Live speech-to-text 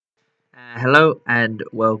Hello and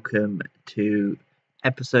welcome to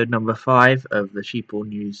episode number 5 of the Sheeple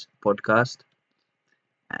News podcast.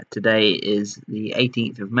 Today is the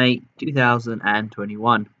 18th of May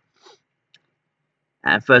 2021.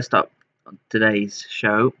 First up on today's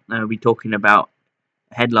show, we'll be talking about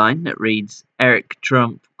a headline that reads, Eric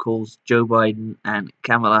Trump calls Joe Biden and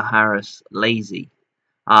Kamala Harris lazy.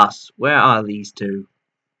 Asks, where are these two?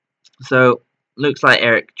 So, looks like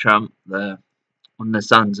Eric Trump, one of the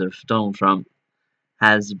sons of Donald Trump,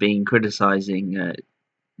 has been criticizing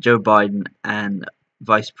Joe Biden and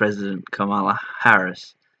Vice President Kamala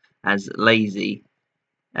Harris as lazy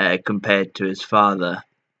compared to his father,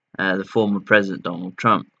 the former President Donald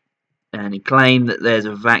Trump. And he claimed that there's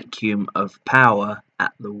a vacuum of power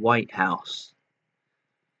at the White House.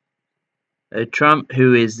 Trump,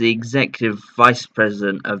 who is the executive vice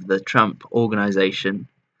president of the Trump Organization,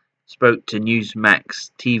 spoke to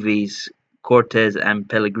Newsmax TV's Cortez and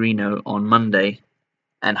Pellegrino on Monday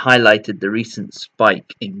and highlighted the recent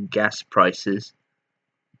spike in gas prices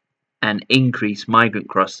and increased migrant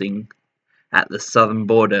crossing at the southern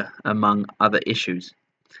border, among other issues.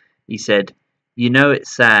 He said, "You know, it's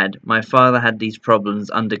sad. My father had these problems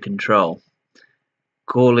under control,"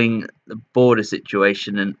 calling the border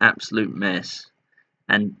situation an absolute mess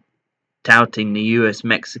and touting the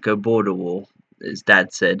US-Mexico border wall, his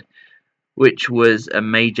dad said, which was a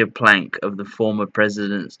major plank of the former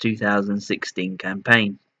president's 2016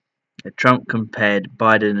 campaign. Trump compared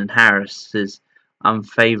Biden and Harris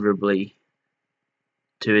unfavorably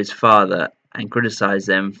to his father and criticized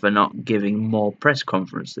them for not giving more press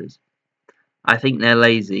conferences. "I think they're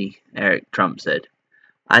lazy," Eric Trump said.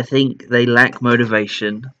 "I think they lack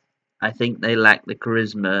motivation. I think they lack the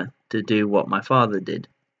charisma to do what my father did.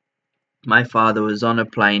 My father was on a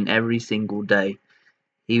plane every single day.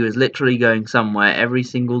 He was literally going somewhere every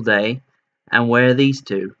single day. And where are these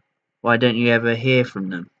two? Why don't you ever hear from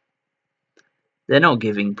them? They're not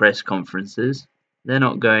giving press conferences. They're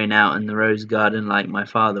not going out in the Rose Garden like my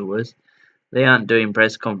father was. They aren't doing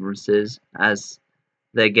press conferences as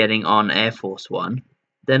they're getting on Air Force One.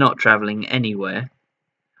 They're not traveling anywhere.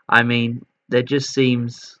 I mean, there just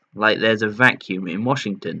seems like there's a vacuum in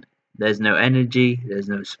Washington. There's no energy, there's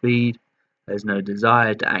no speed, there's no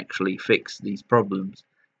desire to actually fix these problems,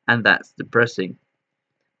 and that's depressing.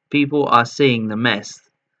 People are seeing the mess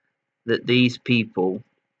that these people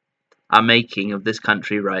are making of this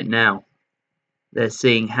country right now. They're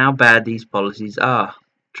seeing how bad these policies are,"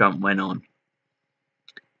 Trump went on.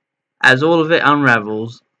 "As all of it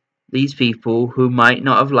unravels, these people who might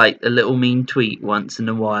not have liked a little mean tweet once in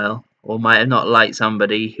a while, or might have not liked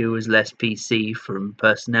somebody who was less PC from a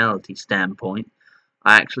personality standpoint,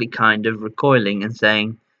 are actually kind of recoiling and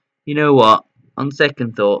saying, you know what, on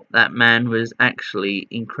second thought, that man was actually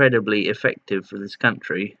incredibly effective for this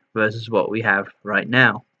country versus what we have right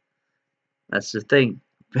now. That's the thing."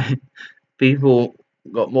 People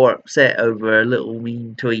got more upset over a little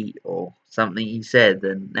mean tweet or something he said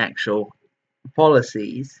than actual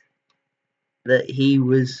policies that he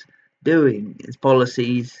was doing. His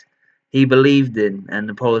policies he believed in, and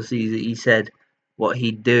the policies that he said what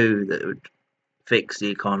he'd do that would fix the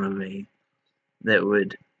economy, that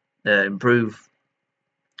would improve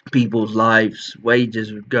people's lives,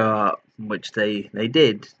 wages would go up, which they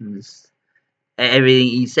did. Everything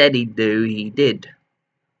he said he'd do, he did.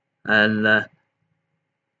 And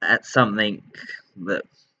that's something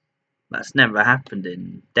that's never happened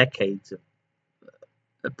in decades.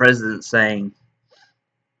 The president saying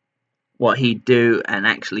what he'd do and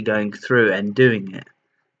actually going through and doing it.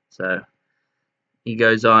 So he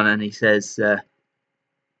goes on and he says,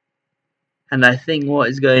 and I think what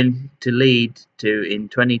is going to lead to in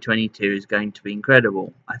 2022 is going to be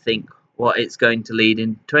incredible. I think what it's going to lead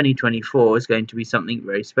in 2024 is going to be something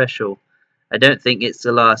very special. I don't think it's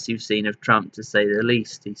the last you've seen of Trump, to say the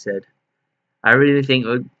least, he said. I really think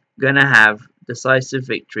we're going to have decisive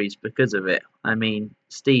victories because of it. I mean,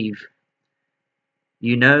 Steve,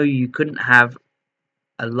 you know you couldn't have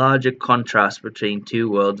a larger contrast between two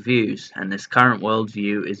worldviews, and this current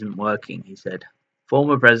worldview isn't working, he said.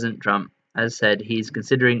 Former President Trump has said he is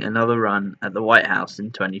considering another run at the White House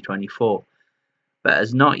in 2024, but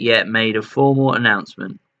has not yet made a formal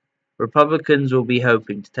announcement. Republicans will be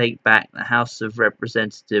hoping to take back the House of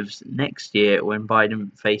Representatives next year when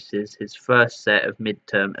Biden faces his first set of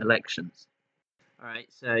midterm elections. Alright,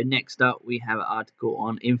 so next up we have an article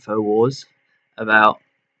on InfoWars about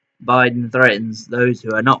Biden threatens those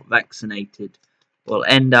who are not vaccinated will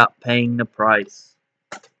end up paying the price.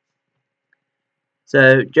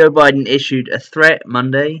 So Joe Biden issued a threat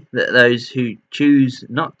Monday that those who choose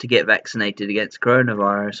not to get vaccinated against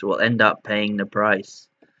coronavirus will end up paying the price.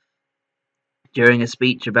 During a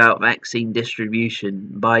speech about vaccine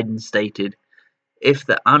distribution, Biden stated, "If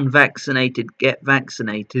the unvaccinated get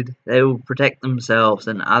vaccinated, they will protect themselves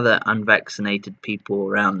and other unvaccinated people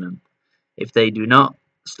around them. If they do not,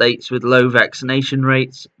 states with low vaccination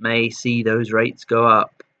rates may see those rates go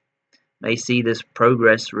up, may see this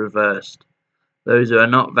progress reversed. Those who are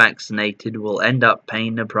not vaccinated will end up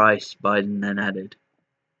paying the price," Biden then added.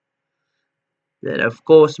 That of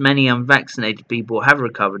course many unvaccinated people have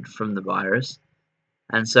recovered from the virus,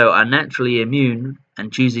 and so are naturally immune,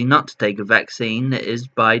 and choosing not to take a vaccine is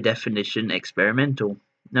by definition experimental.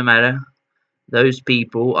 No matter, those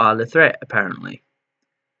people are the threat, apparently.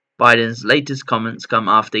 Biden's latest comments come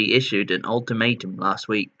after he issued an ultimatum last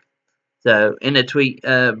week. So, in a tweet,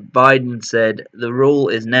 Biden said, "The rule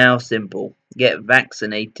is now simple. Get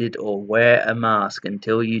vaccinated or wear a mask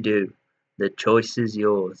until you do. The choice is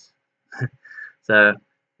yours." So,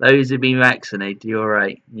 those who've been vaccinated, you're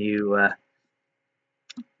right. You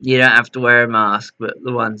don't have to wear a mask, but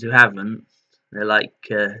the ones who haven't, they're like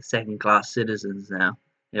second-class citizens now.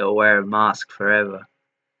 You'll wear a mask forever.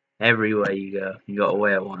 Everywhere you go, you got to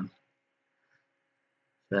wear one.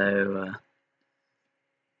 So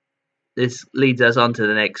this leads us on to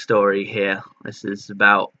the next story here. This is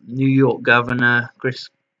about New York Governor Chris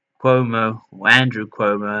Cuomo, or Andrew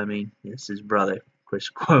Cuomo. I mean, it's his brother,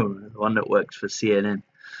 Chris Cuomo, the one that works for CNN.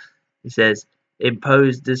 He says,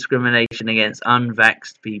 impose discrimination against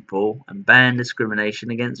unvaxxed people and ban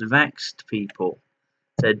discrimination against vaxxed people.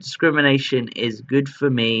 Said discrimination is good for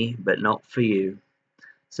me, but not for you.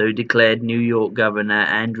 So declared New York Governor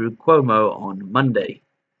Andrew Cuomo on Monday.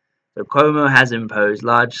 So Cuomo has imposed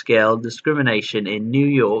large-scale discrimination in New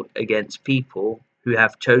York against people who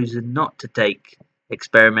have chosen not to take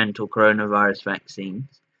experimental coronavirus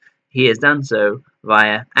vaccines. He has done so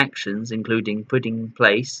via actions including putting in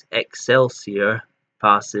place Excelsior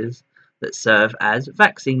passes that serve as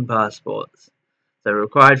vaccine passports. They're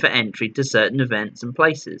required for entry to certain events and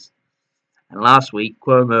places. And last week,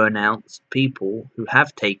 Cuomo announced people who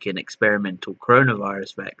have taken experimental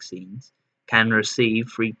coronavirus vaccines can receive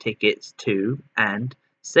free tickets to and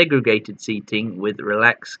segregated seating with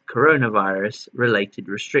relaxed coronavirus-related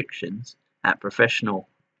restrictions at professional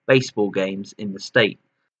baseball games in the state.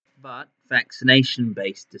 But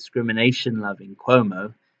vaccination-based discrimination-loving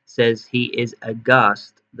Cuomo says he is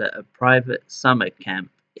aghast that a private summer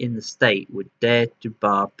camp in the state would dare to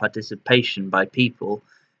bar participation by people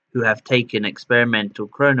who have taken experimental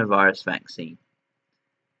coronavirus vaccine.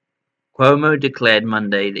 Cuomo declared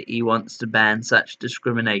Monday that he wants to ban such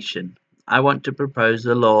discrimination. "I want to propose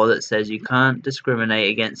a law that says you can't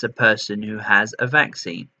discriminate against a person who has a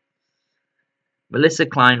vaccine." Melissa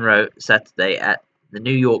Klein wrote Saturday at the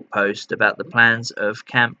New York Post about the plans of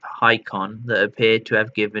Camp Hycon that appear to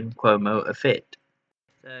have given Cuomo a fit.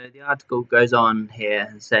 So the article goes on here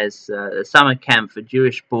and says the summer camp for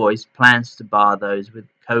Jewish boys plans to bar those with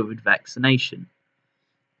COVID vaccination.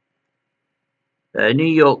 The New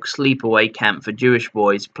York sleepaway camp for Jewish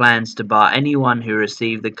boys plans to bar anyone who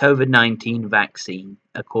received the COVID-19 vaccine,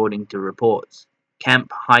 according to reports.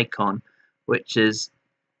 Camp Hycon, which is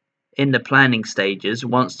in the planning stages,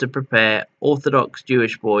 wants to prepare Orthodox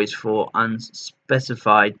Jewish boys for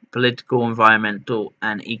unspecified political, environmental,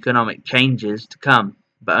 and economic changes to come,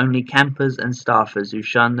 but only campers and staffers who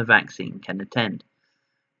shun the vaccine can attend.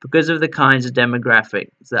 Because of the kinds of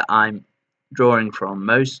demographics that I'm drawing from,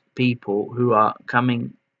 most people who are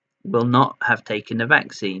coming will not have taken the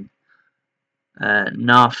vaccine,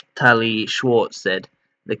 Naftali Schwartz said,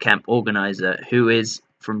 the camp organizer, who is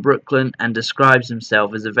from Brooklyn and describes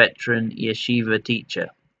himself as a veteran yeshiva teacher.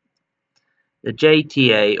 The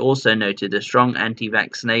JTA also noted a strong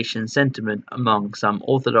anti-vaccination sentiment among some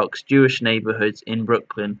Orthodox Jewish neighborhoods in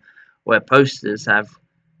Brooklyn, where posters have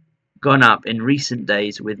gone up in recent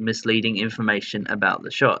days with misleading information about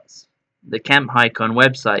the shots. The Camp Hycon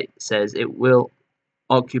website says it will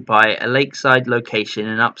occupy a lakeside location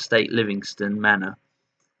in upstate Livingston Manor,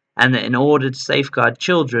 and that in order to safeguard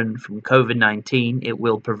children from COVID-19, it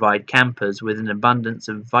will provide campers with an abundance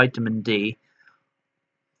of vitamin D,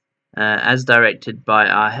 as directed by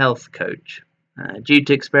our health coach. Due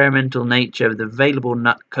to experimental nature of the available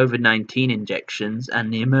COVID-19 injections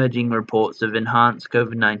and the emerging reports of enhanced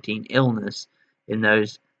COVID-19 illness in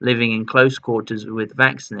those living in close quarters with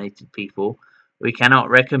vaccinated people, we cannot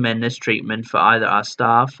recommend this treatment for either our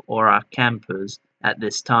staff or our campers at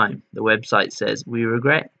this time, the website says. We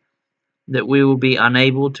regret that we will be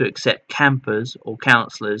unable to accept campers or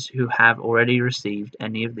counselors who have already received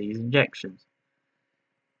any of these injections.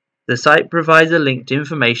 The site provides a link to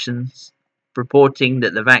information purporting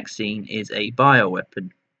that the vaccine is a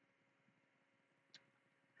bioweapon.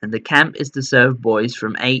 And the camp is to serve boys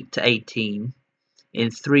from 8 to 18 in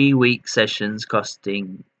 3-week sessions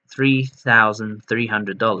costing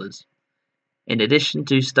 $3,300. In addition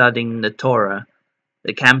to studying the Torah,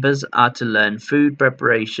 the campers are to learn food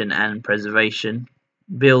preparation and preservation,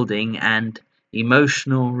 building, and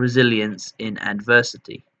emotional resilience in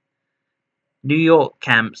adversity. New York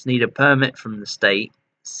camps need a permit from the state,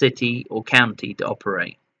 city, or county to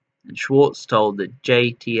operate, and Schwartz told the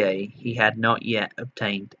JTA he had not yet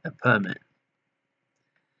obtained a permit.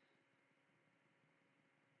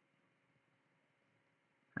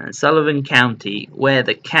 Sullivan County, where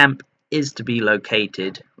the camp is to be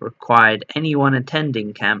located, required anyone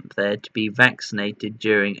attending camp there to be vaccinated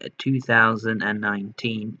during a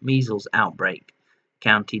 2019 measles outbreak,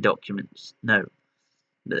 county documents note.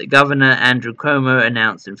 But Governor Andrew Cuomo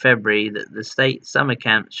announced in February that the state summer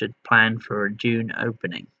camps should plan for a June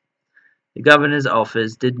opening. The governor's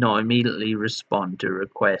office did not immediately respond to a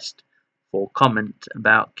request for comment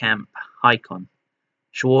about Camp Hicon.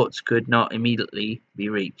 Schwartz could not immediately be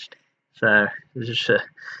reached. So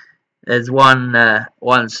there's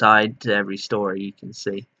one side to every story you can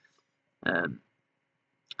see.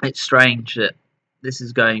 It's strange that this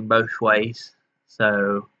is going both ways.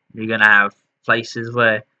 So you're going to have places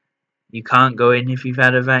where you can't go in if you've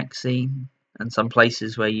had a vaccine, and some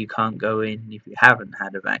places where you can't go in if you haven't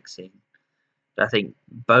had a vaccine. I think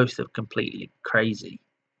both are completely crazy.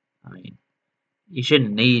 I mean, you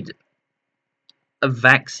shouldn't need a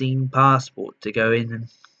vaccine passport to go in and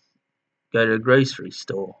go to a grocery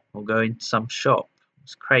store or go into some shop.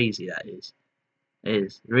 It's crazy, that is. It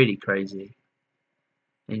is really crazy.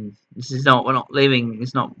 And this is not, we're not living,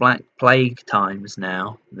 it's not Black Plague times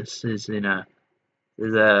now. This is,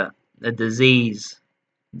 there's a disease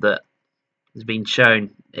that has been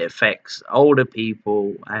shown it affects older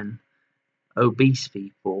people and obese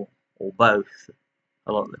people, or both,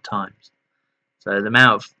 a lot of the times. So the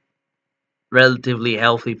amount of relatively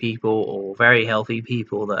healthy people or very healthy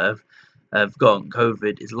people that have gotten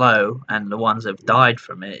COVID is low, and the ones that have died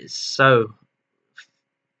from it is so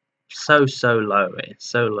low. It's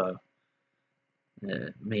so low. I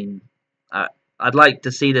mean, I'd like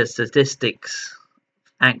to see the statistics.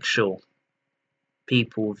 Actual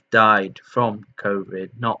people have died from COVID,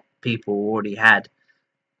 not people who already had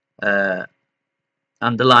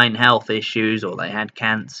underlying health issues, or they had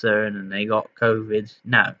cancer and then they got COVID.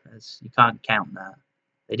 No, you can't count that.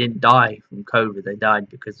 They didn't die from COVID. They died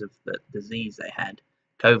because of the disease they had.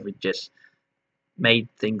 COVID just made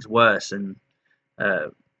things worse and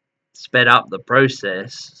sped up the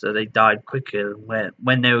process, so they died quicker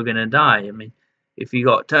when they were going to die. I mean, if you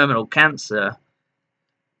got terminal cancer,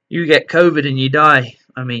 you get COVID and you die.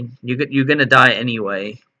 I mean, you're going to die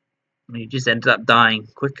anyway. I mean, you just ended up dying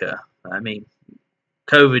quicker. I mean,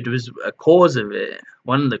 COVID was a cause of it,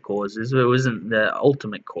 one of the causes. It wasn't the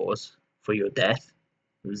ultimate cause for your death.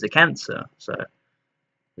 It was the cancer. So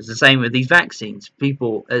it's the same with these vaccines.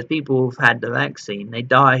 As people have had the vaccine, they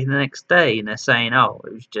die the next day, and they're saying, "Oh,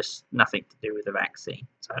 it was just nothing to do with the vaccine."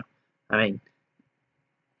 So, I mean,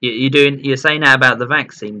 you're saying that about the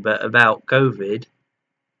vaccine, but about COVID,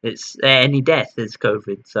 it's any death is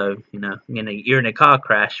COVID. So you're in a car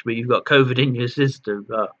crash, but you've got COVID in your system.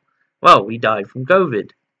 Well, we died from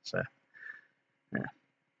COVID. So, yeah,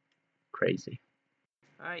 crazy.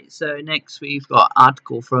 Alright, so next we've got an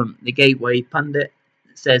article from the Gateway Pundit.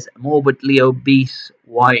 It says, morbidly obese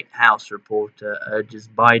White House reporter urges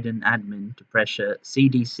Biden admin to pressure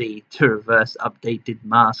CDC to reverse updated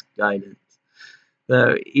mask guidance.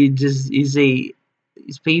 So you see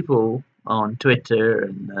these people on Twitter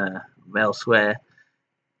and elsewhere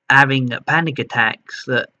having panic attacks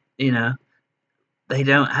that, they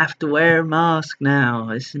don't have to wear a mask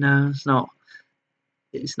now. It's not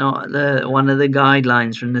one of the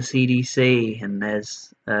guidelines from the CDC, and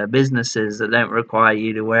there's businesses that don't require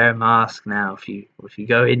you to wear a mask now if you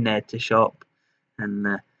go in there to shop,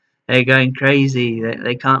 and they're going crazy.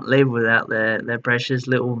 They can't live without their precious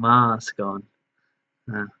little mask on.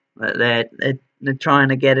 But they're trying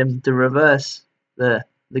to get them to reverse the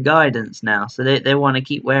guidance now, so they want to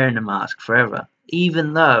keep wearing a mask forever,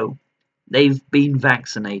 even though they've been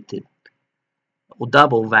vaccinated. Or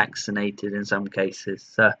double vaccinated in some cases.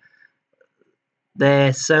 So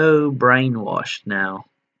they're so brainwashed now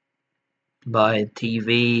by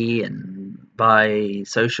TV and by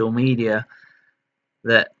social media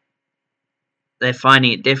that they're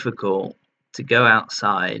finding it difficult to go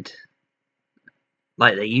outside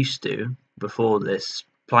like they used to before this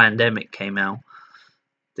pandemic came out.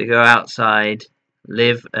 To go outside,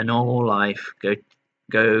 live a normal life,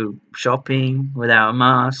 go shopping without a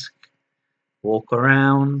mask, walk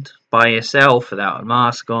around, by yourself without a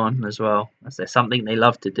mask on as well. That's something they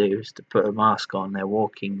love to do, is to put a mask on. They're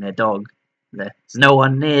walking their dog. There's no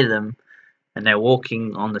one near them, and they're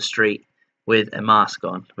walking on the street with a mask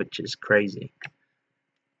on, which is crazy.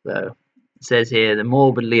 So it says here, the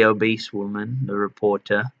morbidly obese woman, the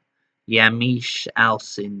reporter, Yamiche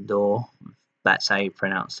Alcindor, that's how you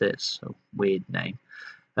pronounce it, it's a weird name,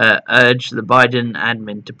 urged the Biden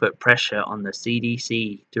admin to put pressure on the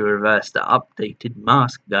CDC to reverse the updated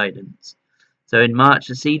mask guidance. So in March,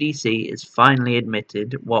 the CDC has finally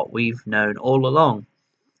admitted what we've known all along.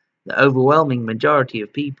 The overwhelming majority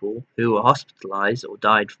of people who were hospitalized or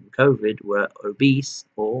died from COVID were obese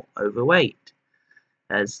or overweight.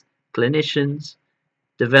 As clinicians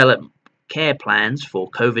develop care plans for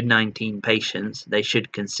COVID-19 patients, they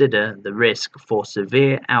should consider the risk for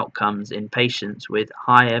severe outcomes in patients with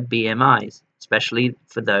higher BMIs, especially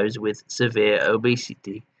for those with severe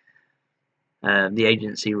obesity, the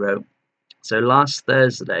agency wrote. So last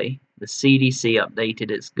Thursday, the CDC updated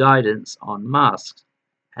its guidance on masks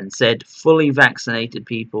and said fully vaccinated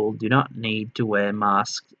people do not need to wear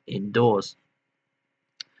masks indoors.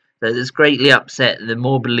 So this greatly upset the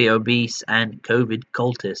morbidly obese and COVID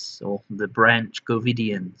cultists, or the branch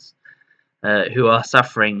Covidians, who are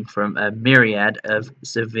suffering from a myriad of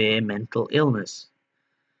severe mental illness.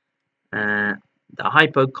 The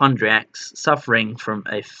hypochondriacs suffering from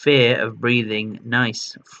a fear of breathing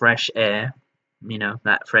nice, fresh air,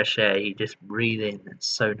 that fresh air you just breathe in, it's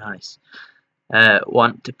so nice,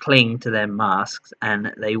 want to cling to their masks,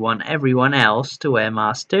 and they want everyone else to wear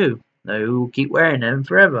masks too. They will keep wearing them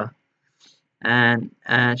forever. And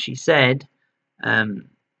she said,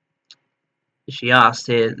 she asked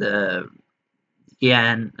here the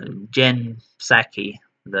Jen Psaki,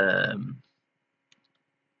 the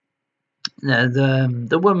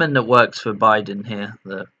woman that works for Biden here,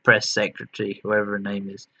 the press secretary, whoever her name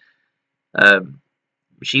is.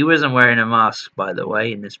 She wasn't wearing a mask, by the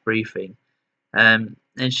way, in this briefing. And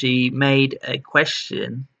she made a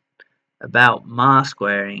question about mask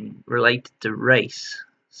wearing related to race.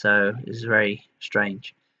 So it's very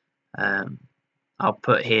strange. I'll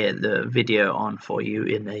put here the video on for you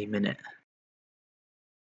in a minute.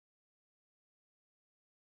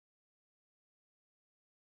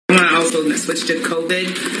 I want to also switch to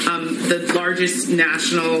COVID. The largest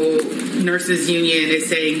national nurses union is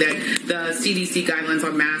saying that the CDC guidelines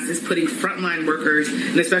on masks is putting frontline workers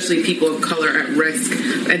and especially people of color at risk,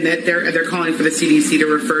 and that they're calling for the CDC to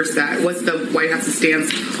reverse that. What's the White House's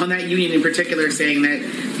stance on that union in particular, saying that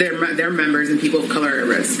their members and people of color are at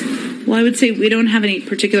risk? Well, I would say we don't have any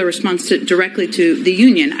particular response directly to the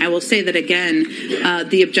union. I will say that, again,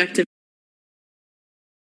 the objective.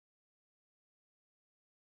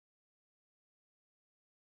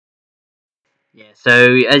 Yeah,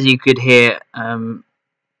 so as you could hear,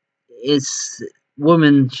 this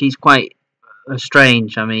woman, she's quite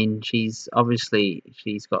strange. I mean, she's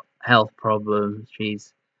got health problems.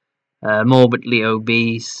 She's morbidly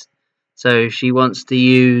obese, so she wants to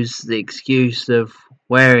use the excuse of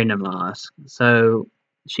wearing a mask so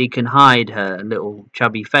she can hide her little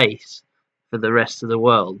chubby face for the rest of the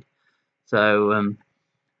world. So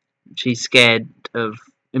she's scared of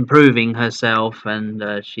improving herself,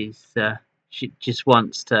 and she just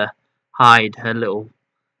wants to hide her little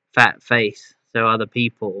fat face so other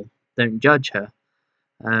people don't judge her.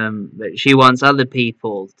 But she wants other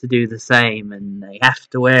people to do the same, and they have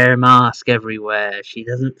to wear a mask everywhere. She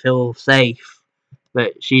doesn't feel safe,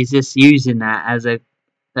 but she's just using that as a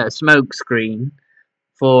smoke screen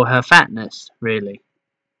for her fatness, really.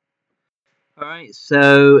 Alright,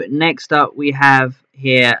 so next up we have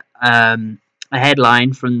here a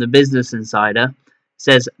headline from the Business Insider. It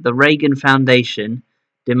says the Reagan Foundation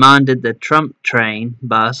demanded the Trump train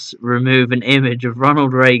bus remove an image of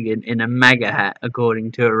Ronald Reagan in a MAGA hat,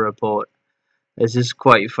 according to a report. This is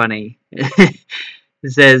quite funny. It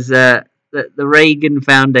says that the Reagan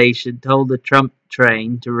Foundation told the Trump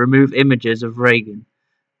train to remove images of Reagan.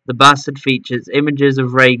 The bus had features images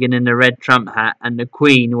of Reagan in a red Trump hat and the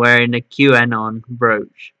Queen wearing a QAnon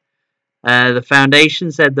brooch. The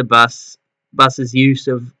foundation said the bus's use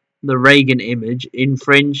of the Reagan image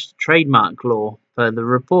infringed trademark law, per the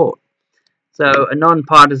report. So, a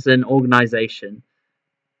non-partisan organization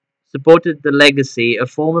supported the legacy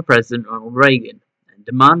of former President Ronald Reagan and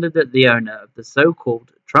demanded that the owner of the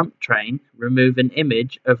so-called Trump train remove an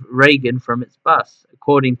image of Reagan from its bus,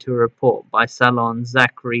 according to a report by Salon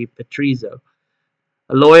Zachary Patrizio.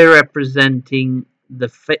 A lawyer representing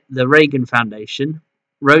the Reagan Foundation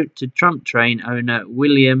wrote to Trump train owner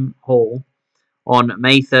William Hall on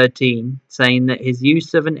May 13, saying that his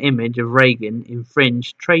use of an image of Reagan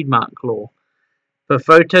infringed trademark law. for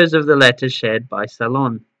photos of the letter shared by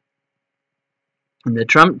Salon. And the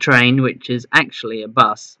Trump train, which is actually a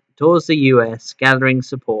bus, tours the US, gathering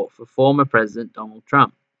support for former President Donald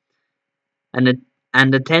Trump, and,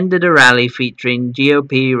 and attended a rally featuring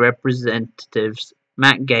GOP representatives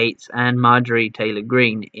Matt Gaetz and Marjorie Taylor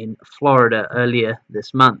Greene in Florida earlier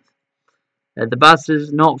this month. The bus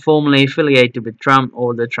is not formally affiliated with Trump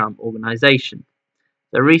or the Trump Organization.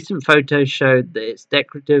 The recent photos showed that its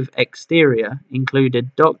decorative exterior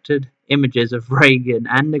included doctored images of Reagan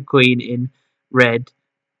and the Queen in red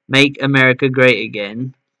 "Make America Great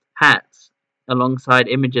Again" hats, alongside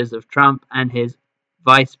images of Trump and his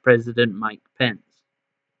Vice President Mike Pence.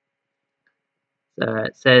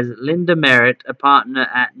 It says Linda Merritt, a partner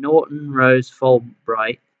at Norton Rose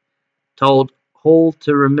Fulbright, told Hall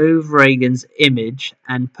to remove Reagan's image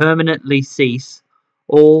and permanently cease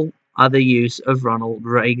all other use of Ronald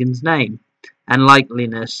Reagan's name and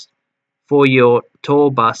likeliness for your tour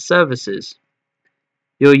bus services.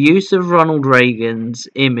 Your use of Ronald Reagan's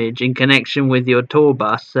image in connection with your tour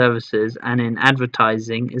bus services and in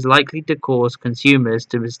advertising is likely to cause consumers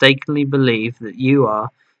to mistakenly believe that you are,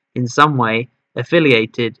 in some way,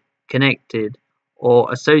 affiliated, connected,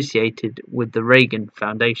 or associated with the Reagan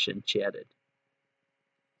Foundation, she added.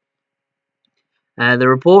 The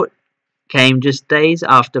report came just days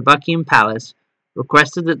after Buckingham Palace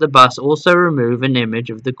requested that the bus also remove an image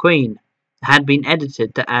of the Queen that had been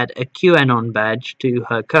edited to add a QAnon badge to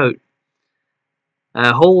her coat.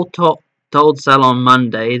 Hall told Salon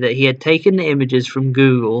Monday that he had taken the images from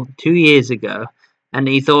Google 2 years ago and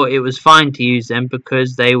he thought it was fine to use them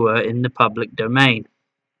because they were in the public domain.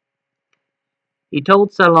 He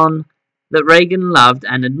told Salon that Reagan loved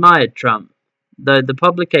and admired Trump, though the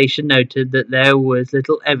publication noted that there was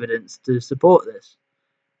little evidence to support this.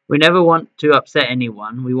 We never want to upset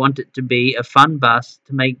anyone. We want it to be a fun bus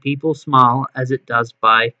to make people smile as it does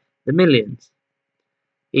by the millions.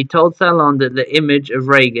 He told Salon that the image of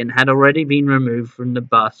Reagan had already been removed from the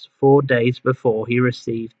bus 4 days before he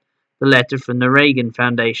received the letter from the Reagan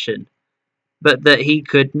Foundation, but that he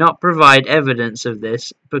could not provide evidence of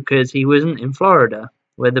this because he wasn't in Florida,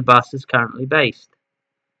 where the bus is currently based.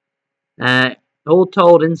 Hall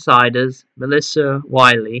told insiders Melissa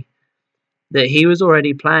Wiley that he was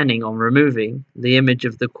already planning on removing the image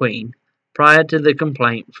of the Queen prior to the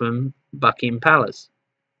complaint from Buckingham Palace.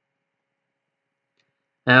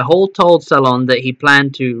 Hall told Salon that he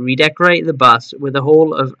planned to redecorate the bus with a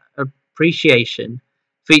Hall of Appreciation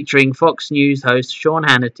featuring Fox News host Sean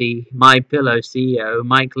Hannity, MyPillow CEO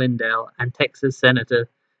Mike Lindell, and Texas Senator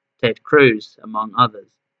Ted Cruz, among others.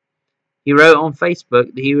 He wrote on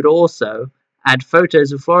Facebook that he would also add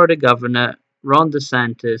photos of Florida Governor Ron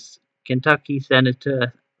DeSantis, Kentucky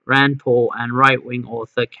Senator Rand Paul, and right-wing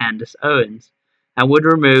author Candace Owens, and would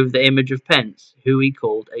remove the image of Pence, who he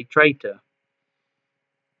called a traitor.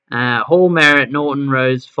 Hall, Merritt, Norton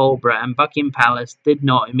Rose, Fulbright, and Buckingham Palace did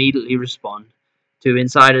not immediately respond to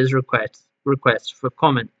insiders' requests for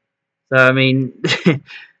comment. So, I mean,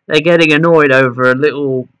 they're getting annoyed over a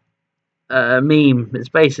little meme. It's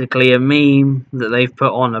basically a meme that they've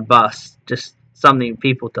put on a bus, just something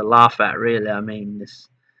people to laugh at. Really, I mean,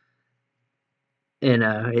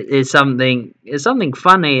 it's something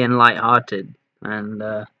funny and light-hearted, and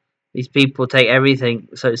these people take everything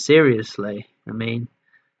so seriously. I mean,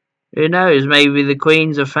 who knows? Maybe the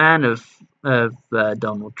Queen's a fan of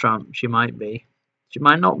Donald Trump. She might be. She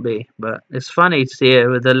might not be. But it's funny to see her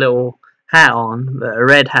with a little hat on, a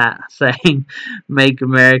red hat, saying "Make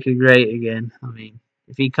America Great Again." I mean,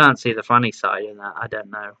 if you can't see the funny side of that, I don't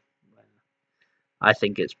know. I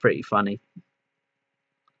think it's pretty funny.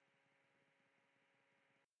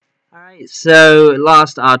 Alright, so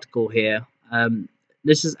last article here.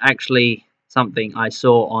 This is actually something I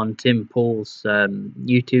saw on Tim Pool's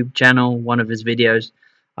YouTube channel, one of his videos.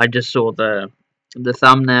 I just saw the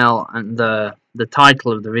thumbnail and the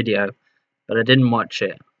title of the video, but I didn't watch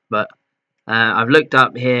it. But I've looked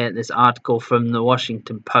up here this article from the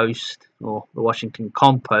Washington Post, or the Washington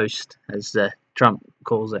Compost, as Trump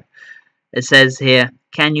calls it. It says here,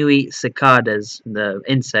 "Can you eat cicadas?" The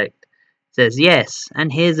insect. Says yes, and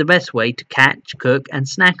here's the best way to catch, cook, and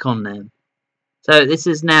snack on them. So this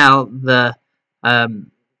is now the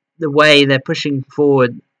way they're pushing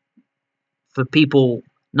forward for people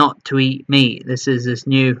not to eat meat. This is this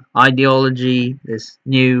new ideology, this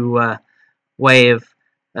new way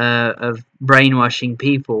of brainwashing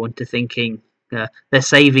people into thinking they're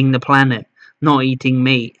saving the planet, not eating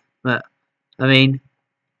meat. But I mean,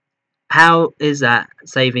 how is that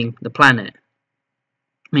saving the planet?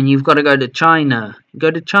 I mean, you've got to go to China. Go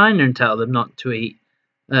to China and tell them not to eat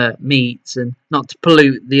meats and not to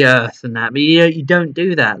pollute the earth and that. But you don't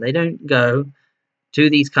do that. They don't go to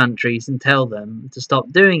these countries and tell them to stop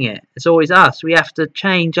doing it. It's always us. We have to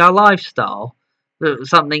change our lifestyle.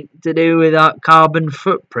 Something to do with our carbon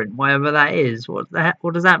footprint, whatever that is. What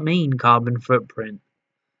does that mean, carbon footprint?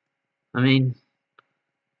 I mean,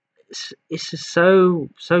 it's just so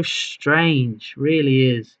strange,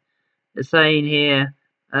 really is. It's saying here,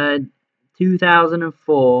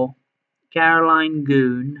 2004, Caroline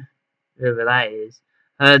Goon, whoever that is,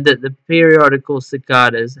 heard that the periodical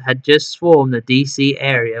cicadas had just swarmed the DC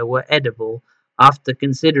area were edible after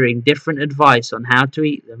considering different advice on how to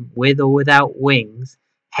eat them, with or without wings,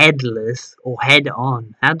 headless, or head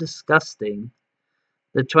on. How disgusting.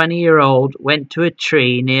 The 20-year-old went to a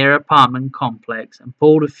tree near an apartment complex and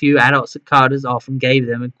pulled a few adult cicadas off and gave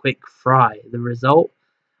them a quick fry. The result?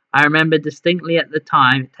 I remember distinctly at the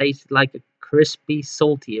time it tasted like a crispy,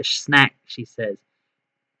 saltyish snack, she says.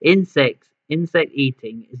 Insect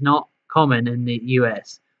eating is not common in the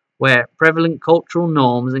US, where prevalent cultural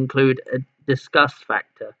norms include a disgust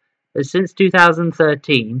factor. But since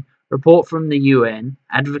 2013, report from the UN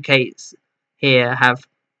advocates here have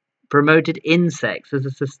promoted insects as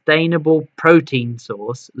a sustainable protein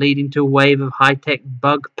source, leading to a wave of high-tech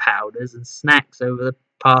bug powders and snacks over the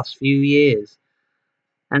past few years.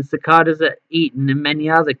 And cicadas are eaten in many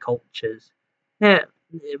other cultures. They're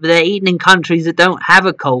eaten in countries that don't have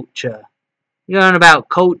a culture. You're on about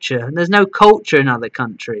culture, and there's no culture in other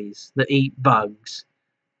countries that eat bugs.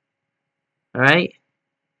 Alright?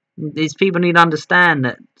 These people need to understand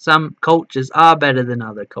that some cultures are better than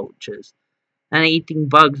other cultures. And eating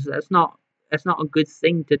bugs, that's not a good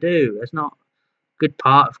thing to do. That's not a good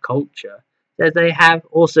part of culture. That they have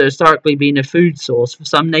also historically been a food source for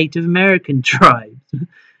some Native American tribes.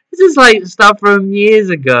 This is like stuff from years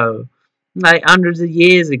ago, like hundreds of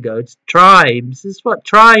years ago. It's tribes. This is what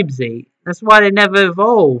tribes eat. That's why they never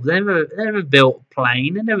evolved. They never built a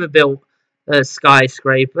plane. They never built a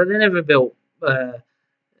skyscraper. They never built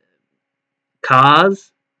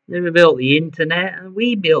cars. They never built the internet. And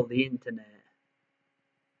we built the internet.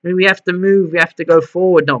 I mean, we have to move. We have to go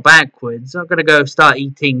forward, not backwards. I'm not going to go start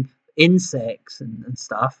eating insects and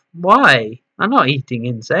stuff. Why? I'm not eating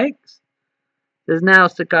insects. There's now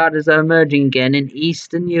cicadas are emerging again in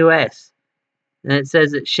eastern US. And it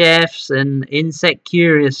says that chefs and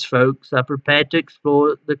insect-curious folks are prepared to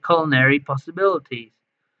explore the culinary possibilities.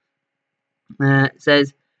 It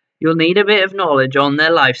says, you'll need a bit of knowledge on their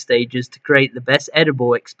life stages to create the best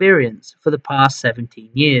edible experience for the past 17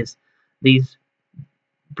 years. These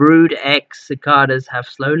brood X cicadas have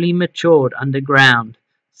slowly matured underground,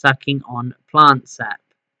 sucking on plant sap.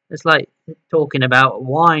 It's like talking about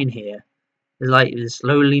wine here. It's like the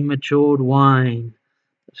slowly matured wine.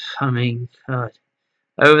 I mean, God.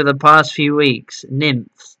 Over the past few weeks,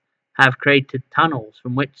 nymphs have created tunnels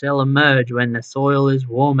from which they'll emerge when the soil is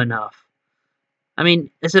warm enough. I mean,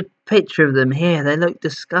 there's a picture of them here. They look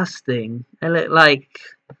disgusting. They look like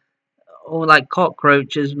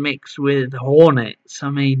cockroaches mixed with hornets. I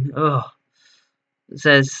mean, ugh. It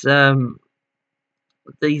says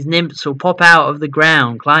these nymphs will pop out of the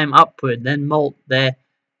ground, climb upward, then molt their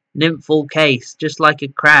nymphal case, just like a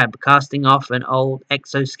crab casting off an old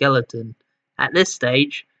exoskeleton. At this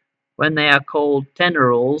stage, when they are called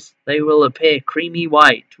tenorals, they will appear creamy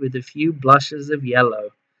white with a few blushes of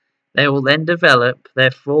yellow. They will then develop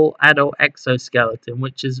their full adult exoskeleton,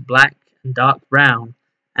 which is black and dark brown,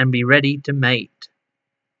 and be ready to mate.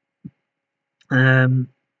 So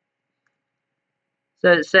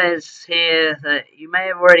it says here that you may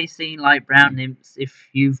have already seen light brown nymphs if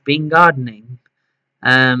you've been gardening.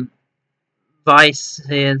 Vice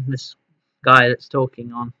here, this guy that's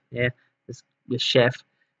talking on here, this chef,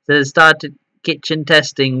 so started kitchen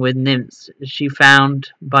testing with nymphs she found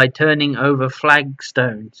by turning over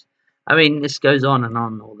flagstones. I mean, this goes on and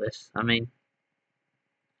on, all this. I mean,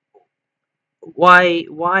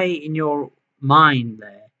 why in your mind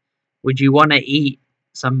there would you want to eat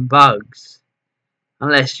some bugs?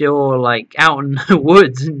 Unless you're like out in the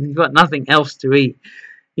woods and you've got nothing else to eat.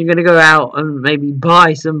 You're gonna go out and maybe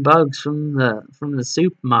buy some bugs from the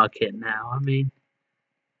supermarket now. I mean,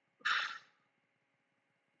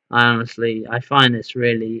 honestly, I find this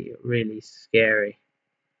really, really scary.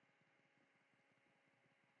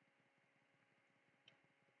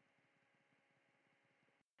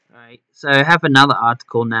 Right, so I have another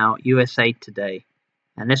article now, USA Today,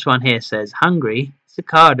 and this one here says, hungry,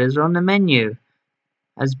 cicadas are on the menu,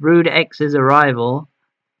 as Brood X's arrival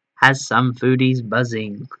has some foodies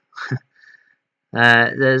buzzing.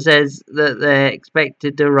 It says that they're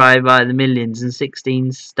expected to arrive by the millions in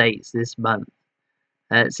 16 states this month.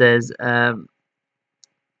 It says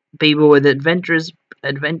People with adventurous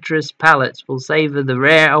palates will savor the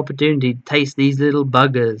rare opportunity to taste these little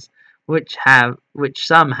buggers, which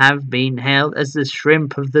some have been hailed as the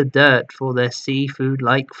shrimp of the dirt for their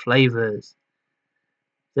seafood-like flavors.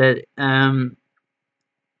 That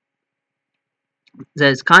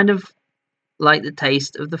That's kind of like the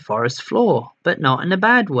taste of the forest floor, but not in a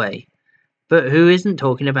bad way. But who isn't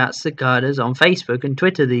talking about cicadas on Facebook and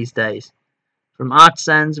Twitter these days? From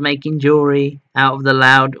artisans making jewelry out of the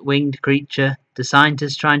loud winged creature to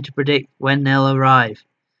scientists trying to predict when they'll arrive.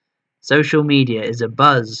 Social media is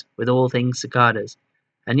abuzz with all things cicadas.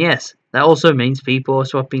 And yes, that also means people are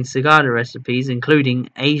swapping cicada recipes, including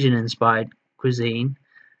Asian inspired cuisine,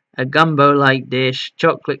 a gumbo like dish,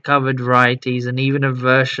 chocolate covered varieties, and even a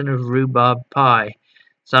version of rhubarb pie.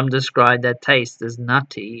 Some describe their taste as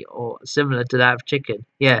nutty or similar to that of chicken.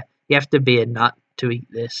 Yeah, you have to be a nut to eat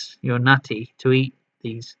this. You're nutty to eat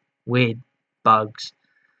these weird bugs.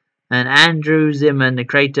 And Andrew Zimmern, the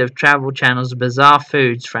creator of Travel Channel's Bizarre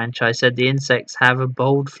Foods franchise, said the insects have a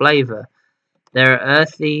bold flavor. They're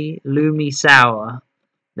earthy, loomy sour.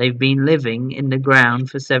 They've been living in the ground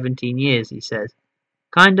for 17 years, he said.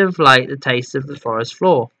 Kind of like the taste of the forest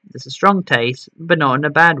floor. It's a strong taste, but not in a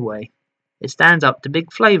bad way. It stands up to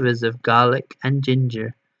big flavors of garlic and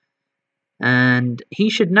ginger. And he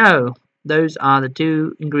should know those are the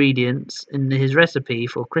two ingredients in his recipe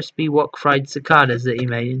for crispy wok fried cicadas that he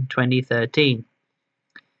made in 2013. He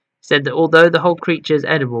said that although the whole creature is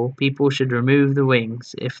edible, people should remove the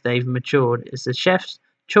wings if they've matured. It's the chef's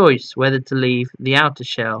choice whether to leave the outer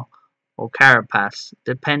shell or carapace,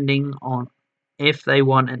 depending on if they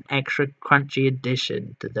want an extra crunchy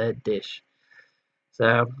addition to their dish.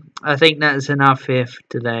 So I think that's enough here for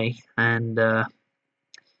today, and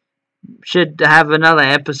should have another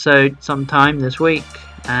episode sometime this week,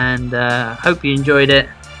 and hope you enjoyed it,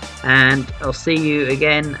 and I'll see you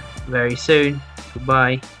again very soon.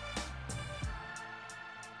 Goodbye.